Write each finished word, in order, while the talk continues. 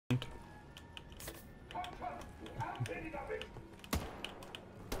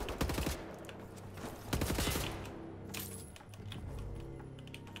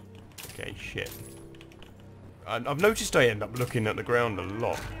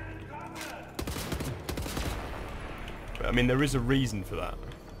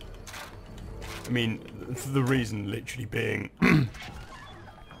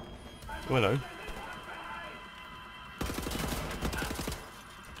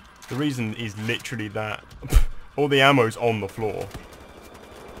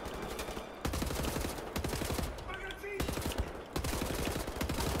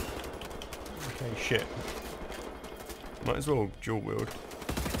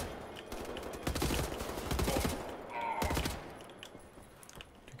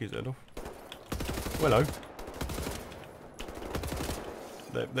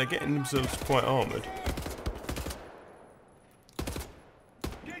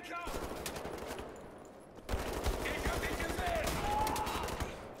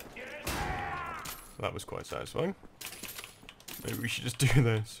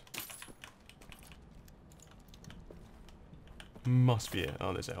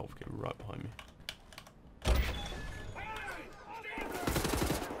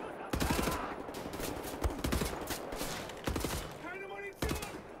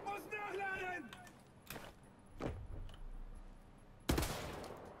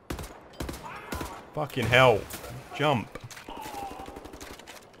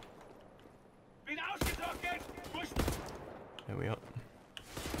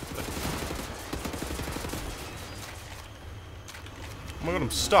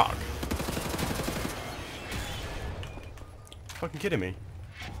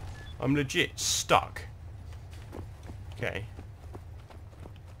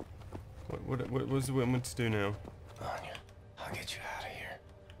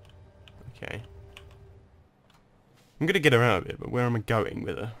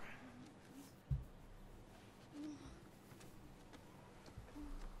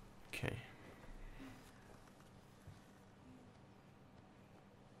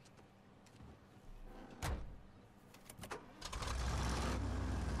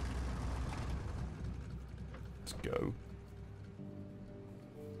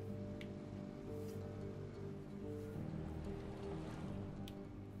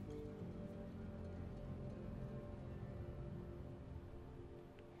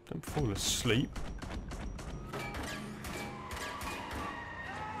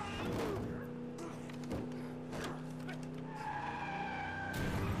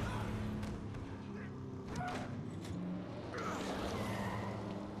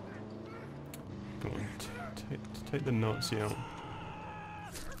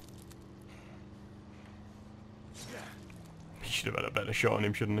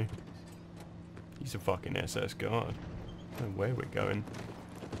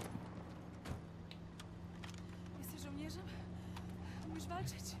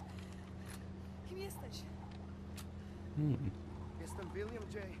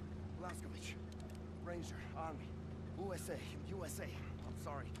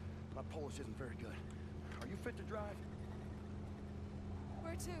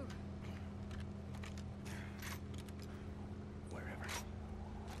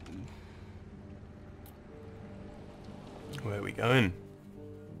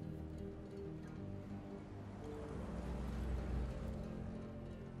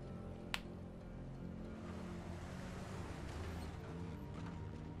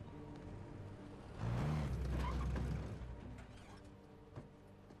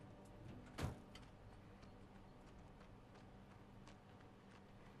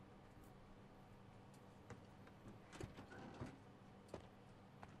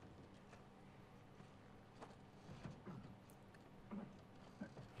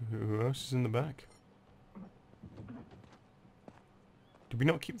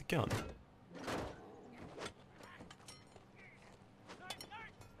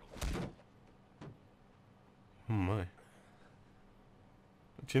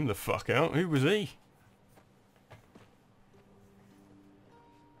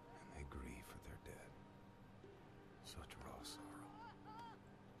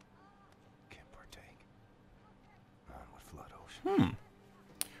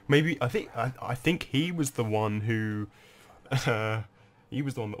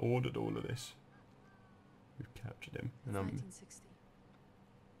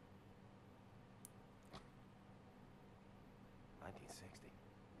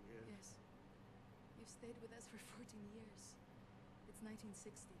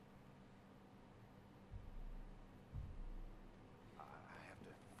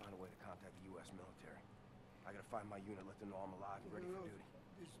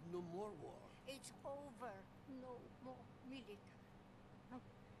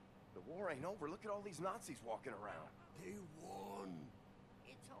The war ain't over. Look at all these Nazis walking around. They won.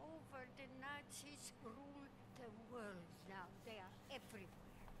 It's over. The Nazis rule the world now. They are everywhere.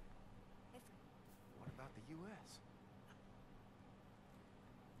 What about the U.S.?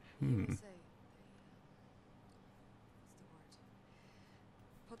 USA. They, what's the word?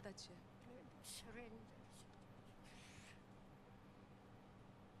 Put that shit. Surrender.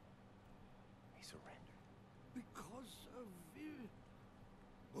 They surrendered. Because of you.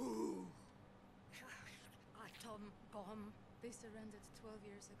 Ooh. Atom bomb. They surrendered 12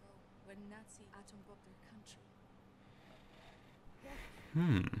 years ago when Nazi atom bombed their country.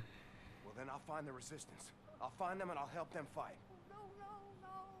 Well, then I'll find the resistance. I'll find them and I'll help them fight. No, no,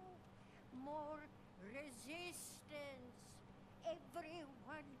 no. More resistance.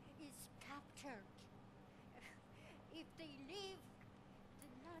 Everyone is captured. If they leave, the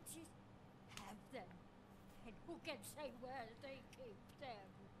Nazis have them. And who can say where they keep them?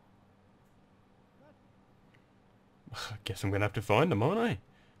 I guess I'm gonna have to find them, aren't I?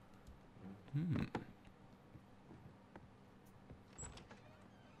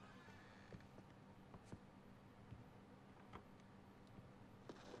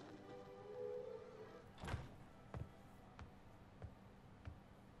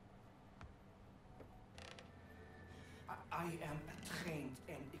 I am a trained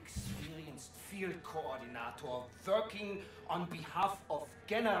and experienced field coordinator working on behalf of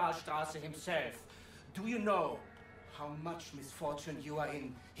Generalstrasse himself. Do you know how much misfortune you are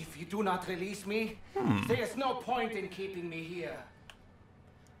in if you do not release me? There is no point in keeping me here.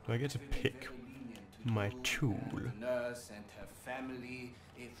 Do I get to pick my tool? The nurse and her family,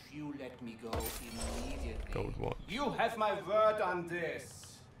 if you let me go immediately. Gold watch. You have my word on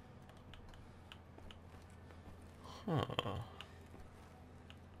this. Huh.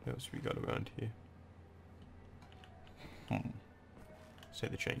 What else we got around here? Say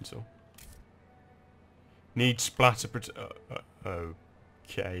the chainsaw. Need splatter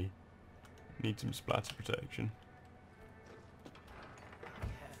okay. Need some splatter protection. I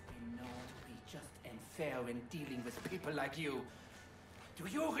have been known to be just and fair in dealing with people like you. Do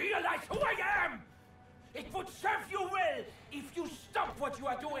you realize who I am? It would serve you well if you stop what you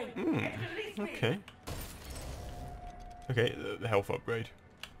are doing and release me. Okay. Okay, the health upgrade.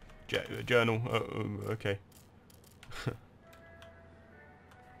 Journal. Okay. Do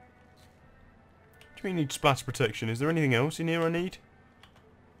you mean need splatter protection? Is there anything else in here I need?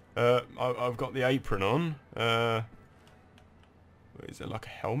 I've got the apron on. Is it like a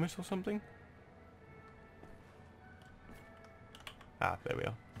helmet or something? Ah, there we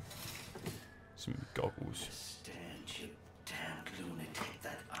are. Some goggles. Understand, you damned lunatic,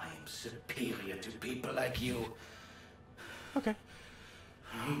 that I am superior to people like you. Okay.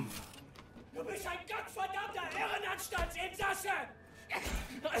 Du bist ein gottverdammter Irrenanstaltsinsasse!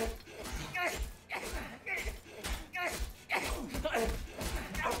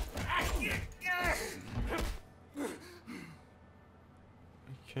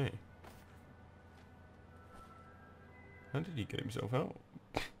 Okay. How did he get himself out?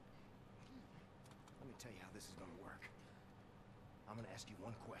 Let me tell you how this is gonna work. I'm gonna ask you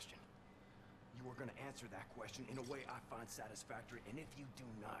one question. You are gonna answer that question in a way I find satisfactory, and if you do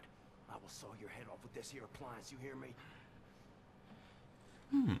not, I will saw your head off with this here appliance, you hear me?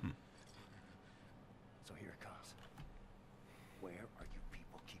 So here it comes. Where are you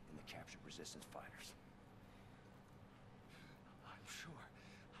people keeping the captured resistance fighters? I'm sure.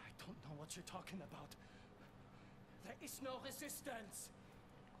 I don't know what you're talking about. There is no resistance.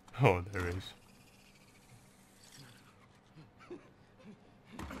 Oh, there is.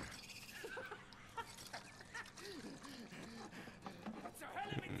 Zur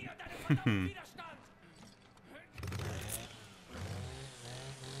Hölle mit dir und deinem verdammten Widerstand!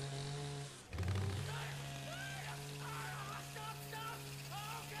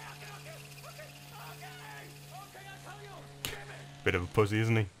 Bit of a pussy,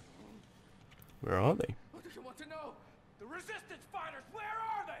 isn't he? Where are they? What do you want to know? The resistance fighters, where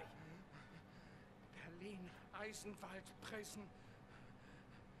are they? Berlin, Eisenwald, Presen.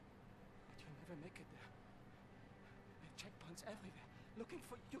 But you never make it there. Checkpoints everywhere. Looking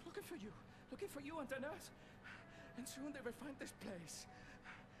for you and the nurse. And soon they will find this place.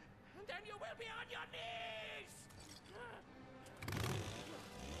 And then you will be on your knees!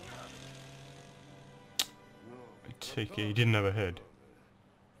 I take it he didn't have a head.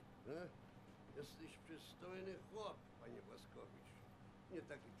 Jesteś przystojny chłop, panie Błaskowicz. Nie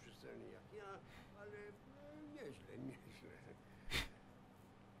taki przystojny jak ja, ale nieźle, nieźle.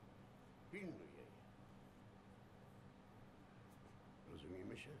 Pilnuj jej.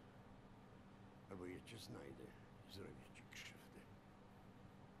 Rozumiemy się? Albo ja cię znajdę i zrobię ci krzywdę.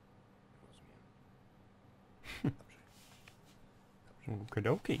 Okie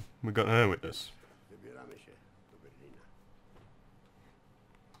dokie. We got her with us. Zabieramy się do Berlina.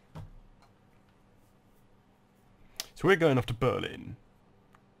 So we're going off to Berlin.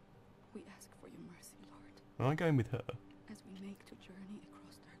 We ask for your mercy, Lord, Am I going with her? as we make the journey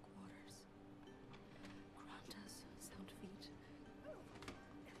across dark waters. Grant us sound feet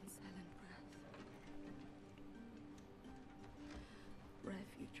and silent breath.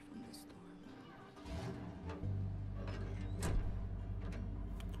 Refuge from the storm.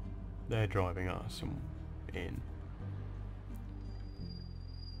 They're driving us in.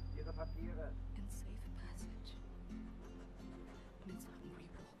 And safe passage amidst hungry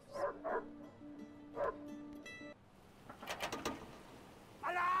wolves.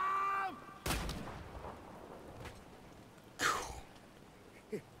 Alarm!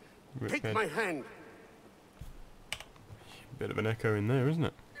 Take my hand. Bit of an echo in there, isn't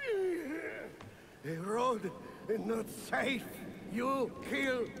it? The road is not safe. You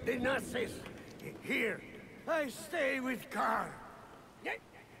kill the Nazis. Here, I stay with Karl. Nie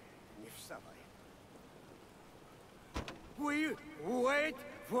wstawaj. We wait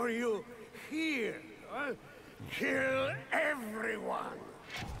for you here. Huh? Kill everyone.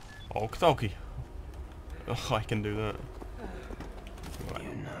 Okie dokie. Oh, I can do that. Right.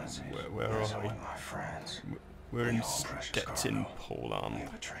 You Nazis. Where are Those we? my friends. We're in We all precious Stettin, cargo. We Poland.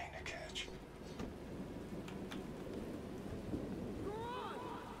 have a train to catch.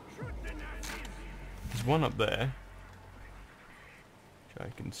 There's one up there, which I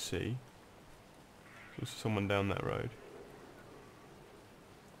can see. There's someone down that road.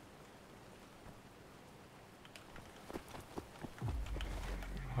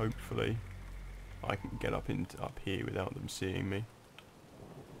 Hopefully, I can get up here without them seeing me.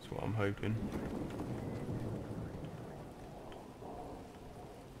 That's what I'm hoping.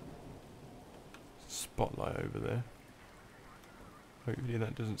 Spotlight over there. Hopefully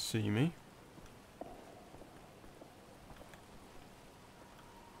that doesn't see me.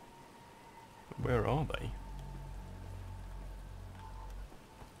 Where are they?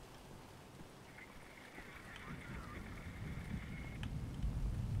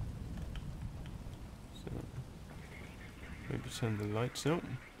 So, maybe turn the lights out.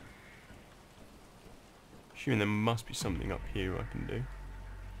 Assuming there must be something up here I can do.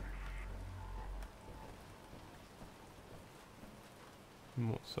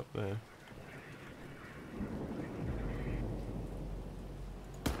 And what's up there?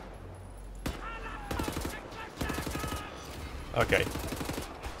 Okay,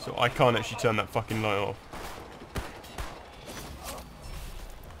 so I can't actually turn that fucking light off.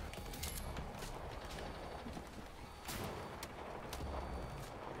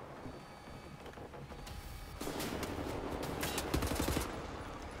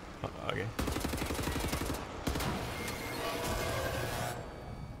 Okay.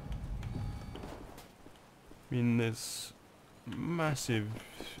 I mean, there's massive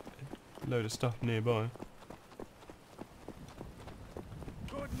load of stuff nearby.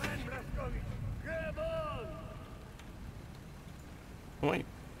 Good man, Blazkowicz. Grab on. Wait.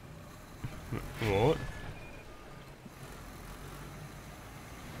 What?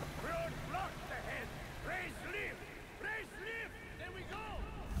 Road blocked ahead. Raise lift. Raise lift. There we go.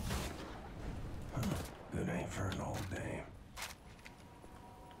 Good aim for an old dame.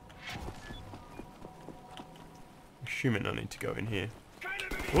 Assuming I need to go in here.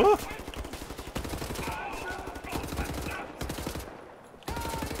 What?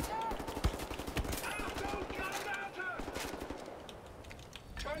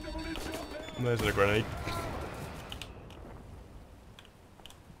 There's a grenade.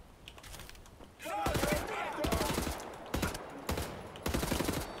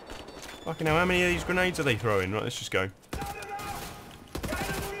 Fucking hell, how many of these grenades are they throwing? Right, let's just go.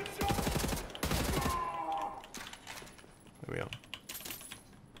 There we are.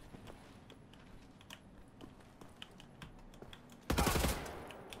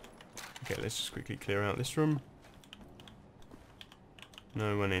 Okay, let's just quickly clear out this room.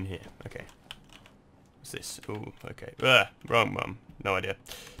 No one in here. Okay. What's this? Oh, okay. Wrong one. No idea.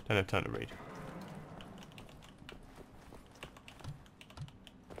 Don't have time to read.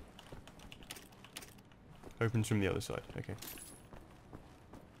 Opens from the other side. Okay.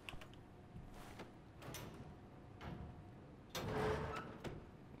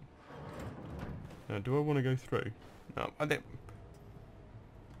 Now, do I want to go through? No, I don't.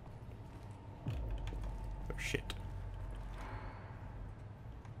 Oh, shit.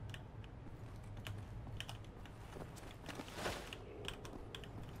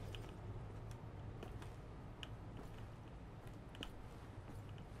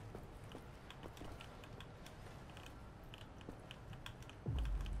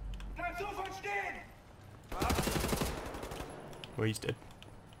 Well, he's dead.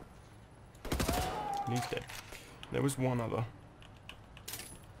 He's dead. There was one other.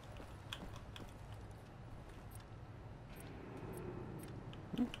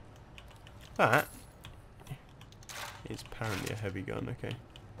 That is apparently a heavy gun, okay.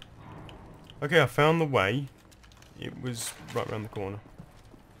 Okay, I found the way. It was right around the corner.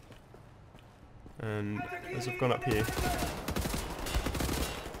 And as I've gone up here,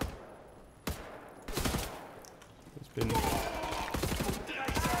 there's been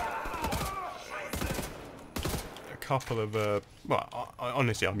a couple of, well,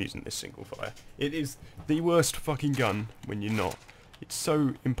 honestly, I'm using this single fire. It is the worst fucking gun when you're not. It's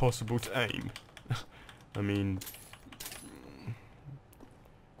so impossible to aim. I mean, it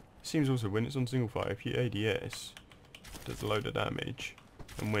seems also when it's on single fire, if you ADS, it does a load of damage,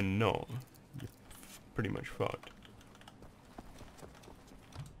 and when not, you're pretty much fucked.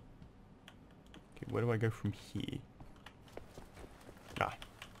 Okay, where do I go from here? Ah.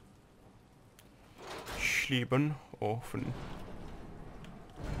 Schlieben offen.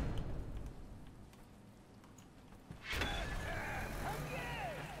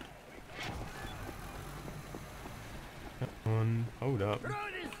 Hold up.